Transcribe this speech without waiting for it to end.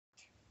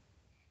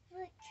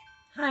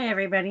Hi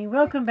everybody,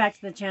 welcome back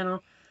to the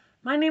channel.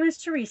 My name is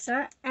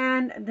Teresa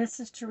and this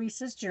is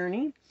Teresa's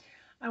Journey.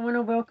 I want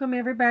to welcome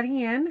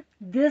everybody in.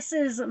 This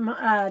is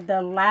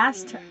the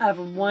last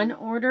of one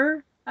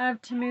order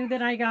of Temu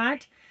that I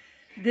got.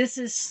 This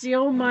is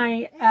still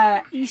my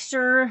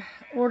Easter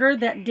order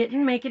that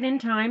didn't make it in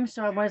time,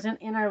 so I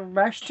wasn't in a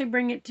rush to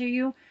bring it to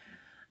you.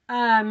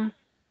 Kind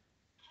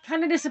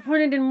of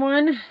disappointed in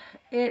one.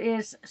 It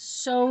is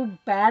so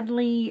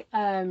badly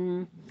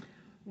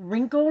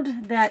wrinkled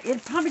that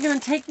it's probably going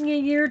to take me a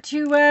year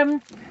to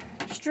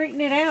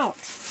straighten it out.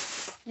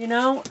 You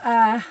know,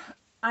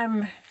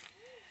 I'm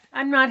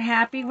not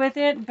happy with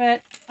it,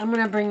 but I'm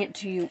going to bring it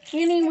to you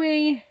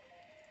anyway.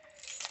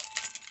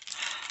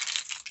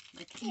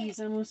 My keys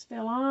almost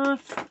fell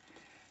off.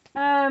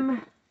 I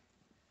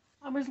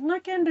was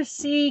looking to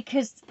see,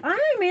 because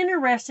I'm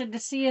interested to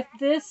see if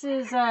this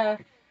is a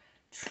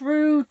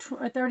true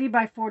 30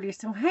 by 40.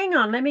 So hang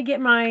on, let me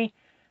get my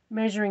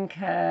measuring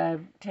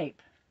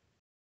tape.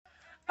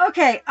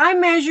 Okay, I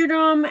measured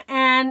them,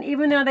 and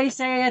even though they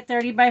say a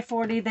 30 by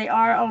 40, they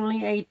are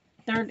only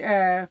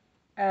a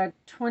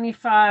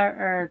 25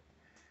 or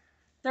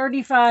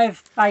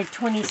 35 by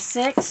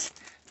 26.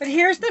 But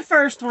here's the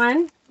first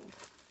one.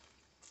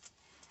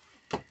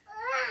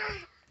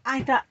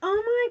 I thought,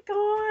 oh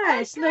my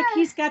gosh, look,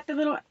 he's got the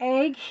little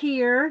egg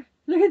here.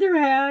 Look at their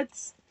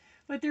hats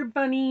with their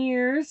bunny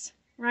ears,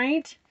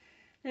 right?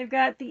 They've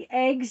got the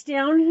eggs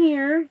down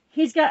here.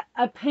 He's got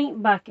a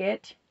paint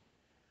bucket.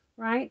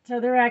 Right, so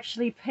they're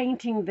actually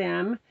painting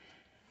them.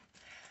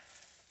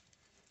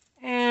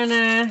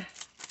 And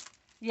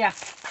yeah,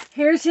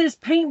 here's his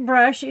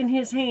paintbrush in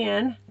his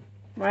hand,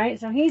 right?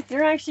 So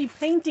they're actually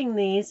painting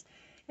these.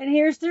 And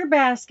here's their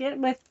basket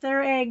with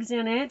their eggs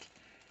in it.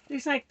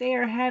 Looks like they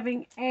are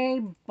having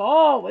a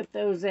ball with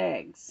those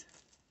eggs.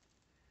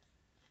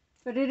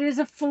 But it is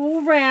a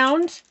full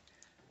round.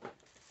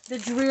 The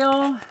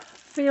drill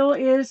fill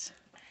is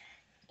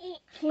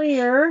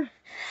clear,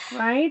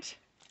 right?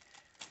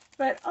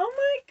 But, oh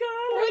my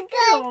God, look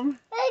at them.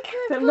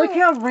 But look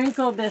how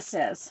wrinkled this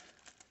is.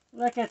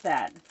 Look at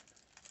that.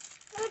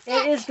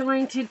 It is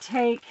going to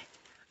take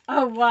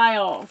a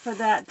while for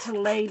that to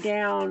lay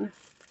down.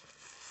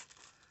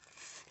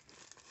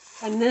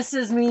 And this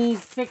is me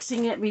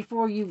fixing it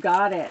before you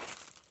got it.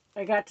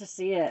 I got to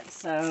see it,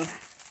 so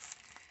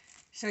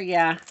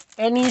yeah.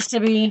 It needs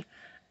to be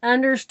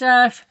under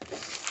stuff.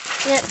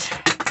 Oops.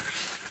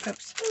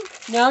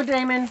 No,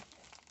 Damon.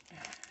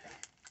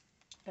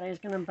 He's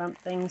gonna bump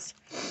things.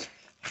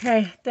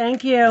 Okay,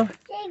 thank you.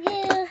 Thank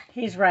you.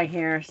 He's right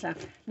here, so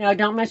no,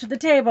 don't mess with the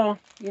table.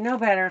 You know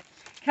better.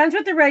 Comes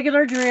with the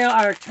regular drill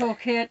or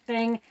toolkit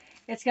thing.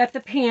 It's got the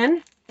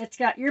pin. It's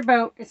got your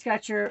boat. It's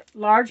got your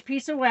large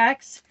piece of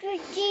wax.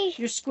 Squishy.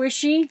 Your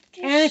squishy,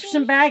 and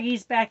some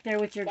baggies back there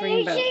with your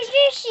green boat.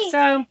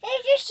 So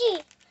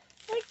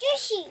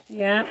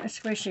yeah, a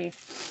squishy.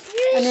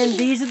 And then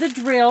these are the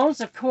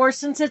drills. Of course,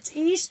 since it's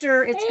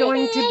Easter, it's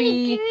going to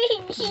be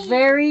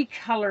very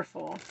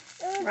colorful,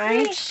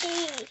 right?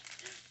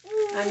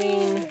 I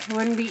mean, it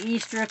wouldn't be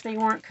Easter if they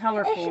weren't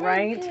colorful,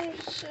 right?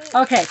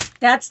 Okay,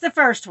 that's the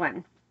first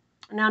one.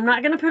 Now, I'm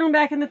not going to put them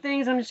back in the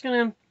things. I'm just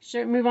going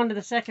to move on to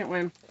the second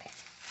one.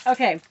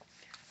 Okay.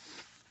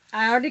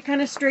 I already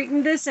kind of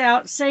straightened this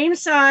out. Same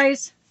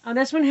size. Oh,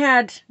 this one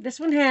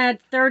had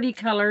 30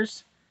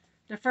 colors.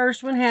 The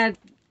first one had,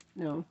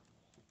 no.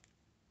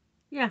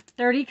 Yeah,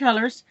 30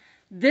 colors.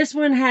 This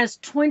one has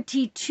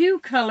 22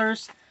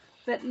 colors.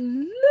 But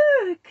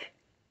look.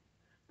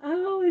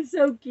 Oh, it's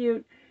so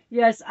cute.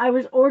 Yes, I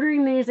was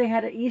ordering these. They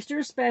had an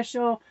Easter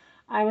special.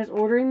 I was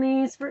ordering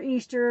these for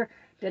Easter.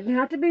 Didn't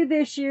have to be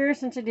this year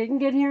since I didn't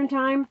get here in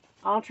time.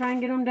 I'll try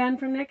and get them done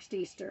for next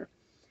Easter.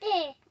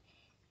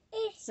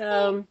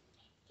 So,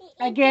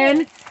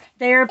 again,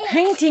 they're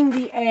painting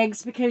the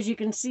eggs because you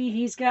can see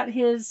he's got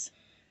his,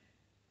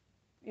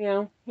 you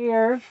know,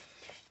 here.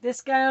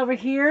 This guy over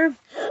here,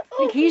 I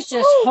think he's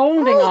just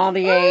holding all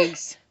the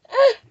eggs.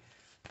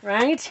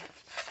 Right?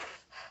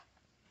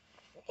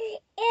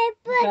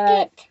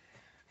 But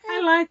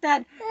I like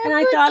that. And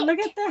I thought, look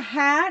at the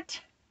hat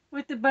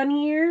with the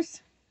bunny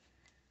ears.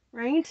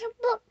 Right? So,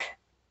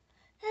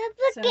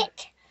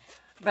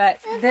 but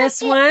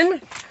this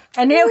one,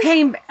 and it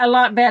came a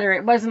lot better.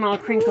 It wasn't all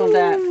crinkled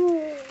up.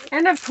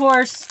 And of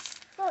course,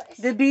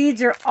 the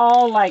beads are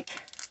all like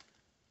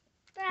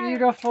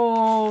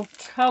beautiful,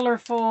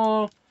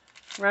 colorful,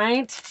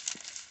 right?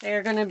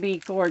 They're going to be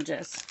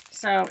gorgeous.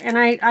 So, and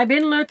I've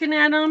been looking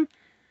at them.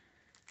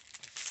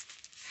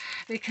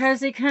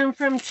 Because they come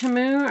from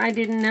Temu, I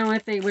didn't know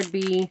if they would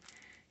be,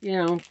 you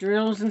know,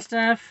 drills and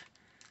stuff.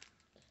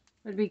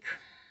 But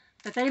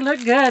they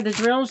look good. The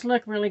drills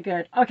look really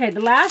good. Okay,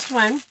 the last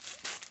one.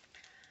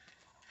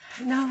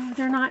 No,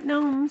 they're not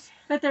gnomes,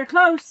 but they're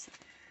close.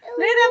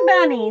 Look at them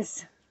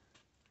bunnies.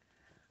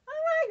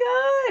 Oh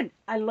my God.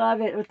 I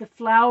love it with the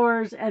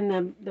flowers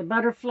and the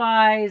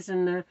butterflies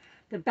and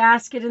the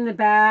basket in the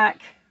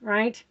back,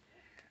 right?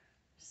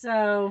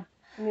 So,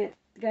 I mean,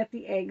 got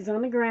the eggs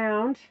on the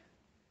ground.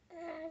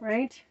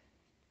 Right?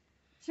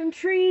 some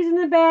trees in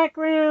the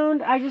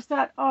background. I just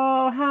thought,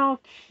 oh, how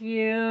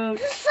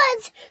cute.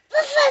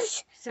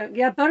 So,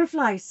 yeah,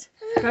 butterflies.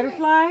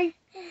 Butterfly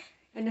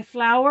and the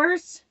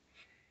flowers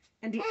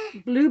and the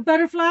blue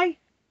butterfly.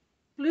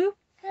 Blue?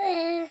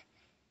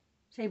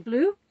 Say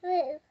blue?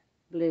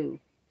 Blue.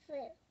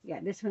 Yeah,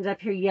 this one's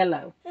up here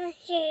yellow.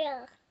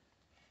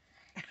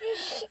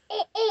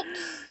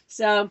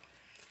 So,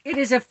 it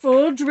is a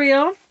full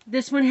drill.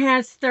 This one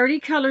has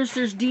 30 colors.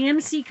 There's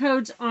DMC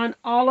codes on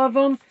all of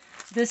them.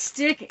 The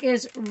stick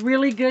is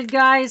really good,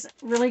 guys.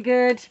 Really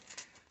good.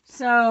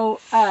 So,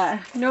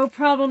 no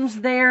problems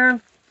there.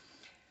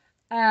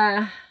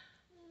 Numeric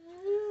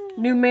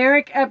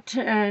up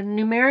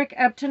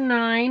to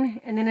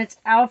 9, and then it's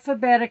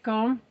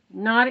alphabetical,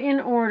 not in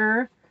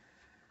order.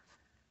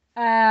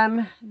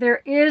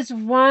 There is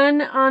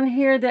one on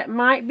here that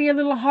might be a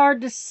little hard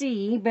to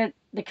see, but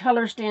the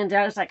color stands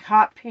out. It's like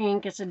hot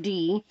pink. It's a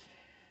D.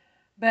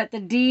 But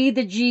the D,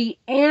 the G,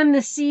 and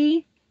the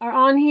C are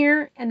on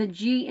here, and the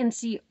G and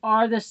C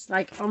are this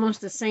like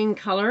almost the same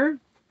color.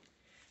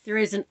 There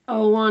is an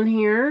O on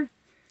here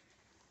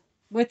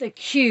with a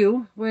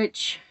Q,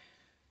 which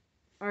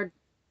are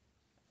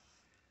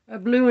a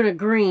blue and a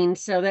green,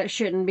 so that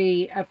shouldn't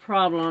be a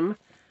problem.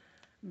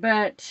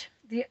 But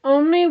the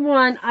only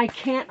one I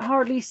can't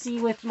hardly see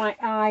with my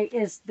eye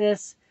is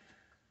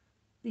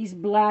these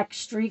black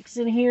streaks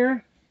in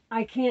here.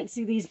 I can't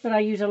see these, but I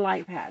use a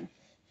light pad.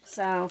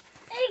 So,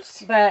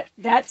 but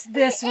that's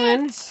this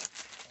one.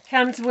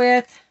 Comes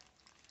with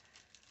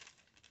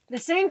the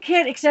same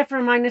kit except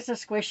for minus a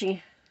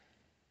squishy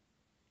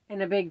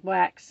and a big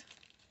wax.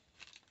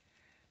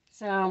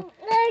 So,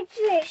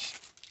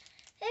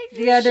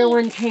 the other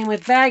one came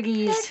with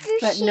baggies,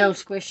 but no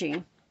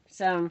squishy.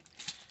 So,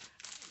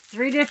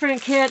 3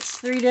 different kits,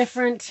 3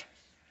 different,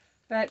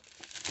 but,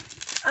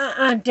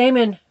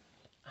 Damon,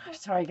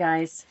 sorry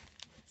guys,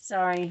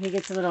 sorry, he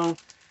gets a little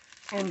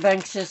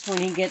rambunctious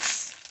when he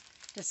gets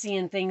to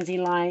seeing things he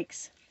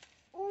likes.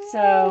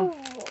 So,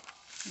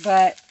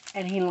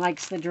 and he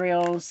likes the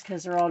drills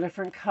because they're all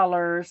different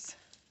colors,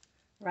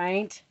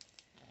 right?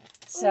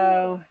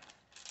 So,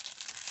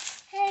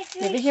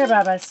 give it here,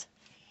 Babas.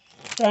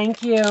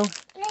 Thank you.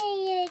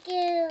 Thank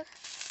you.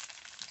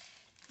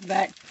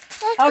 But,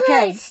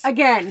 okay,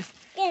 again.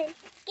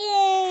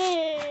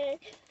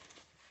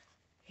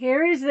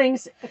 Here is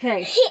things.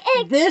 Okay,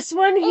 this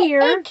one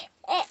here.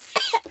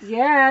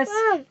 Yes.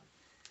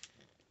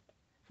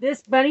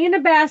 This bunny in a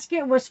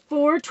basket was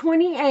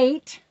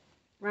 $4.28,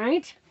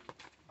 right?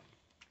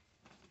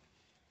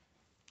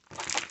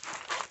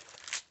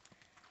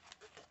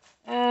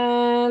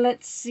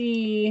 Let's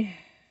see.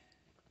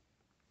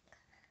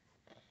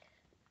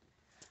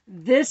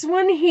 This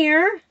one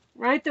here,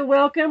 right? The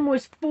welcome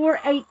was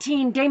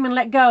 $4.18. Damon,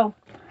 let go.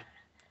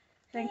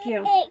 Thank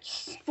you.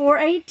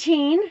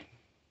 $4.18.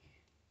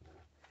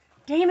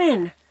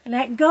 Damon,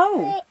 let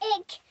go.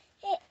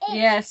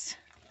 Yes.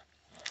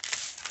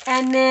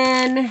 And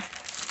then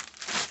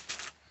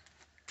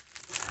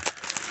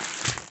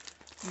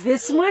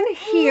this one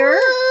here,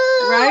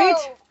 right,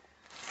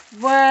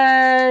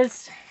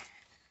 was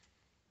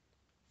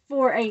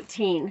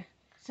 $4.18.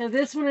 So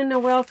this one in the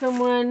welcome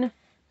one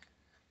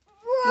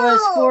was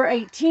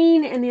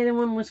 $4.18, and the other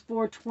one was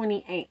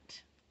 $4.28.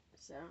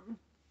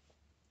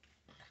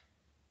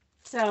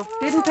 So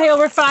didn't pay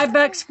over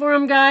 $5 for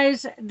them,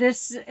 guys.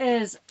 This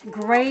is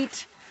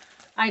great.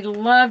 I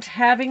loved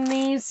having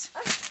these.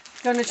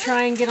 Going to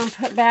try and get them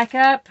put back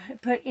up,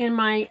 put in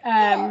my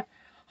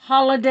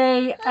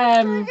holiday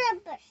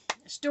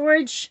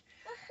storage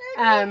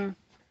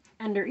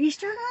under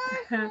Easter.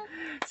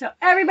 So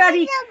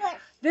everybody,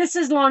 this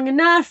is long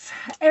enough.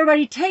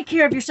 Everybody take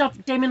care of yourself.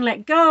 Damon,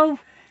 let go.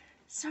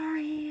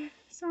 Sorry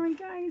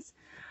guys.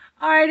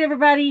 All right,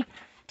 everybody,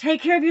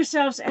 take care of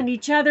yourselves and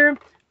each other,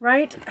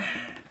 right?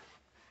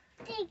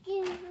 Thank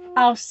you.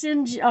 I'll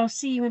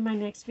see you in my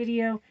next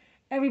video.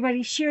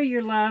 Everybody, share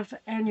your love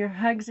and your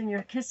hugs and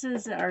your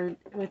kisses are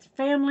with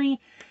family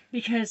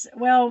because,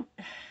 well,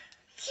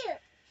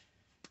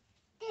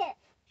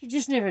 you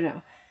just never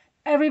know.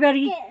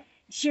 Everybody,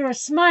 share a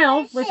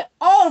smile with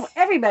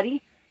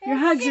everybody. Your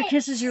hugs, your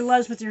kisses, your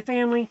loves with your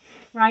family,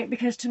 right?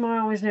 Because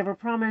tomorrow is never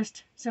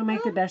promised. So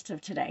make the best of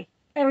today.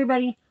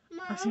 Everybody,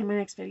 I'll see you in my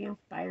next video.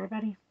 Bye,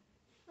 everybody.